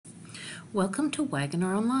Welcome to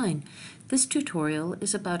Wagoner Online. This tutorial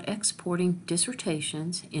is about exporting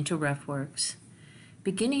dissertations into RefWorks.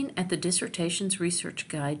 Beginning at the Dissertations Research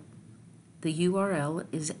Guide, the URL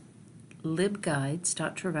is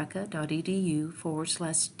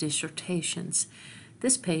libguides.trevecca.edu/dissertations.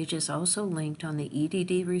 This page is also linked on the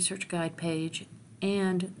EDD Research Guide page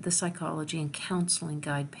and the Psychology and Counseling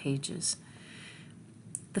Guide pages.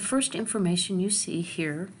 The first information you see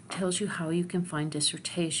here tells you how you can find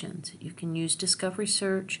dissertations. You can use Discovery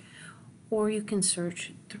Search, or you can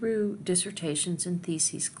search through Dissertations and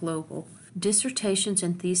Theses Global. Dissertations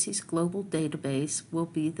and Theses Global database will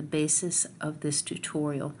be the basis of this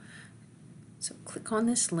tutorial. So click on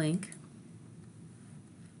this link.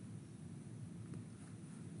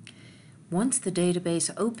 Once the database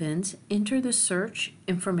opens, enter the search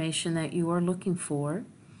information that you are looking for.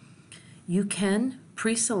 You can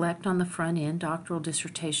pre-select on the front end doctoral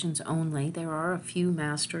dissertations only. There are a few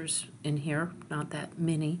masters in here, not that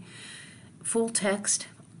many. Full text,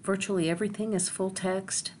 virtually everything is full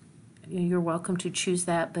text. You're welcome to choose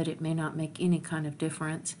that, but it may not make any kind of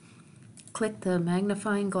difference. Click the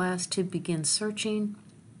magnifying glass to begin searching.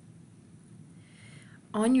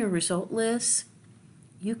 On your result list,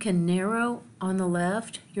 you can narrow on the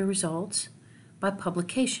left your results by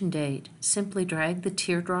publication date. Simply drag the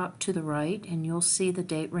teardrop to the right and you'll see the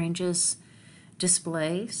date ranges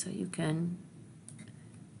display, so you can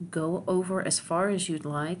go over as far as you'd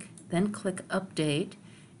like. Then click Update.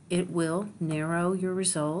 It will narrow your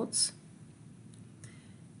results.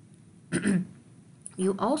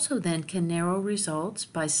 You also then can narrow results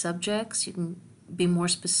by subjects. You can be more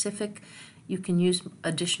specific. You can use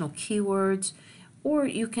additional keywords, or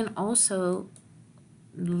you can also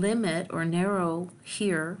limit or narrow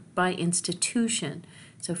here by institution.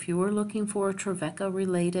 So if you were looking for a Trevecca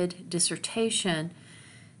related dissertation,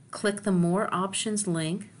 click the More Options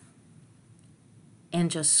link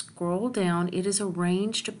and just scroll down. It is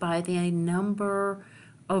arranged by the number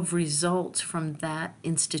of results from that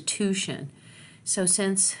institution. So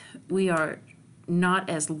since we are not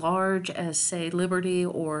as large as, say, Liberty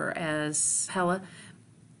or as Pella,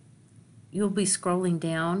 you'll be scrolling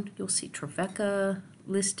down. You'll see Trevecca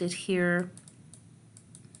listed here.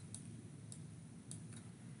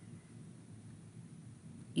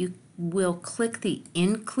 You will click the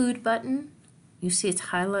Include button. You see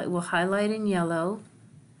it's will highlight in yellow.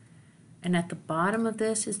 And at the bottom of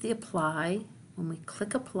this is the Apply. When we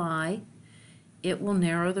click Apply, it will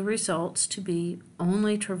narrow the results to be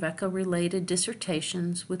only Trevecca related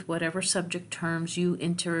dissertations with whatever subject terms you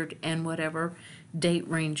entered and whatever date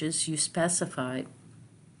ranges you specified.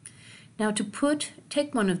 Now to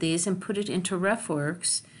take one of these and put it into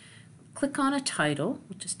RefWorks, click on a title.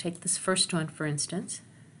 We'll just take this first one for instance.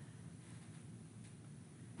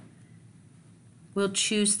 We'll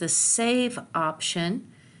choose the Save option.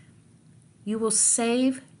 You will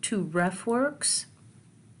save to RefWorks.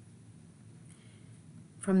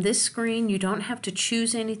 From this screen, you don't have to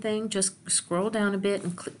choose anything. Just scroll down a bit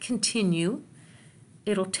and click Continue.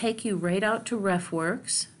 It'll take you right out to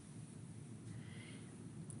RefWorks.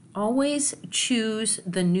 Always choose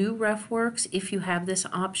the new RefWorks if you have this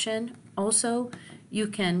option. Also, you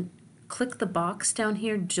can click the box down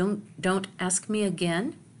here, Don't Ask Me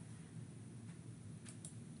Again.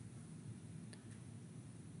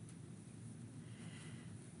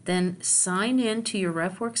 Then sign in to your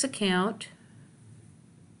RefWorks account.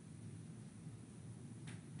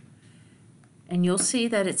 And you'll see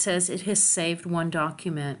that it says it has saved one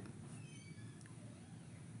document.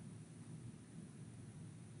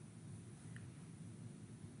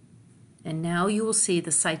 And now you will see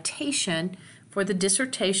the citation for the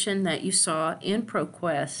dissertation that you saw in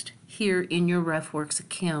ProQuest here in your RefWorks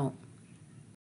account.